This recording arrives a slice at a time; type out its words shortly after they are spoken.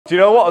Do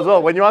you know what as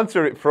well? When you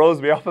answer it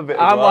throws me off a bit.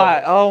 I'm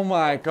like, oh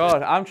my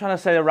God. I'm trying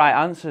to say the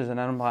right answers and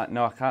then I'm like,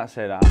 no, I can't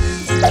say that.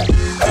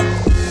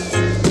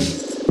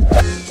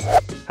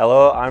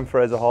 Hello, I'm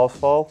Fraser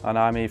Horsfall. And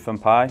I'm Ethan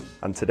Pye.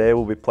 And today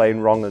we'll be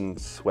playing Wrong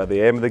Uns, where the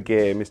aim of the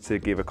game is to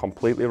give a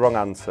completely wrong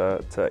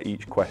answer to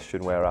each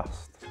question we're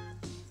asked.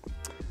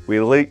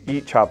 We'll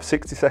each have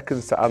 60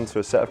 seconds to answer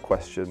a set of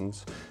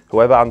questions.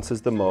 Whoever answers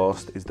the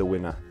most is the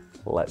winner.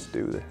 Let's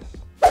do this.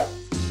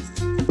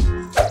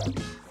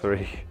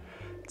 3,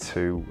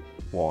 2,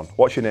 1.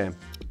 What's your name?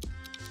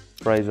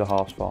 Fraser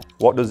Horsfall.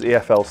 What does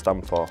EFL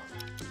stand for?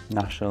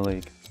 National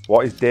League.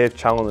 What is Dave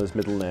Challoner's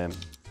middle name?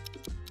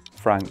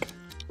 Frank.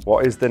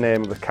 What is the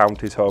name of the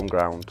county's home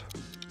ground?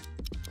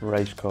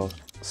 Racecourse.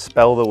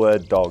 Spell the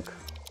word dog.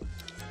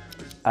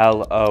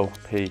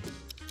 L-O-P.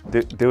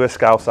 Do a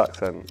Scouse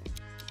accent.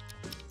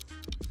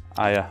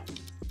 Aya.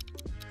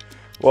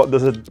 What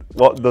does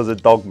a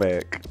dog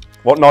make?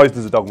 What noise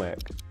does a dog make?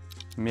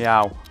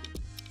 Meow.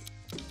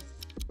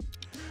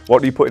 What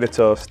do you put in a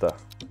toaster?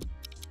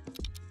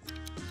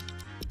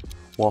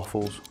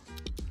 Waffles.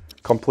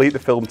 Complete the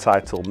film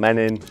title. Men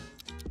in.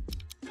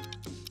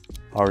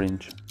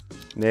 Orange.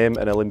 Name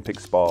an Olympic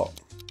sport.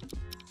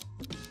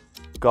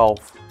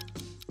 Golf.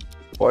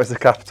 What is the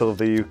capital of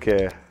the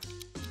UK?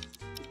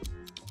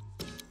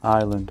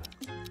 Ireland.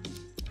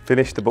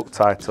 Finish the book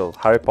title.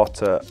 Harry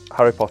Potter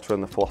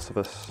and the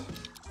Philosopher's.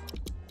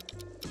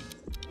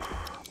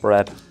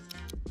 Bread.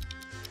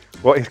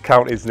 What is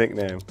County's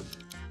nickname?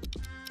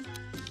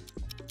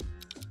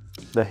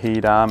 The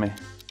Heed Army.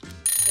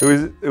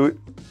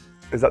 Who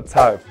is that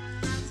time?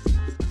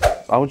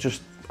 I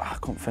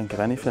couldn't think of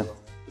anything.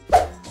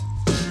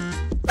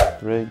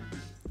 3,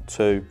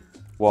 2,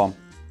 1.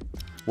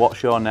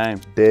 What's your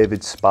name?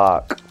 David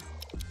Spark.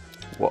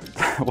 What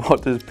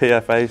does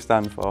PFA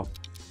stand for?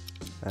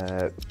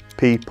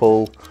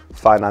 People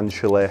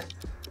financially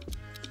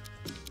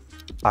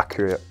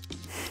accurate.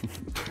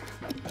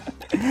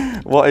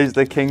 What is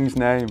the King's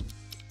name?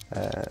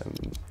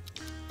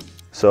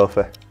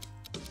 Sophie.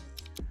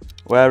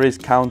 Where is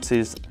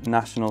County's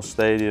national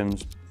stadium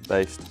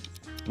based?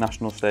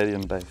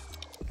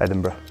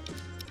 Edinburgh.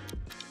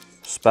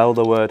 Spell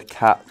the word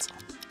cat.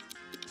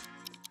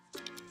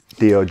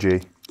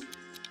 DOG.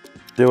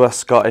 Do a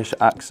Scottish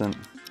accent.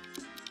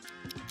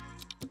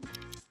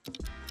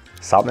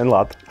 It's happening,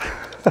 lad.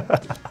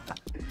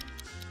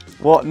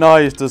 What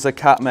noise does a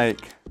cat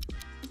make?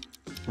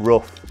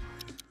 Rough.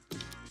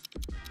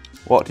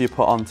 What do you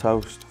put on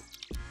toast?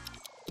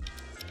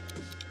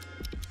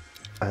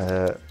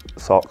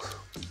 Socks.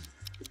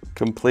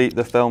 Complete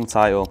the film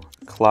title.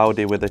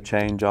 Cloudy with a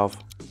change of.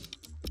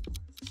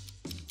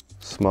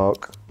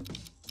 Smoke.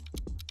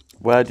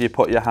 Where do you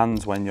put your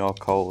hands when you're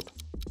cold?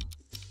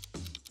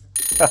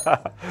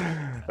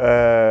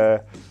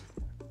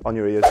 On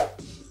your ears.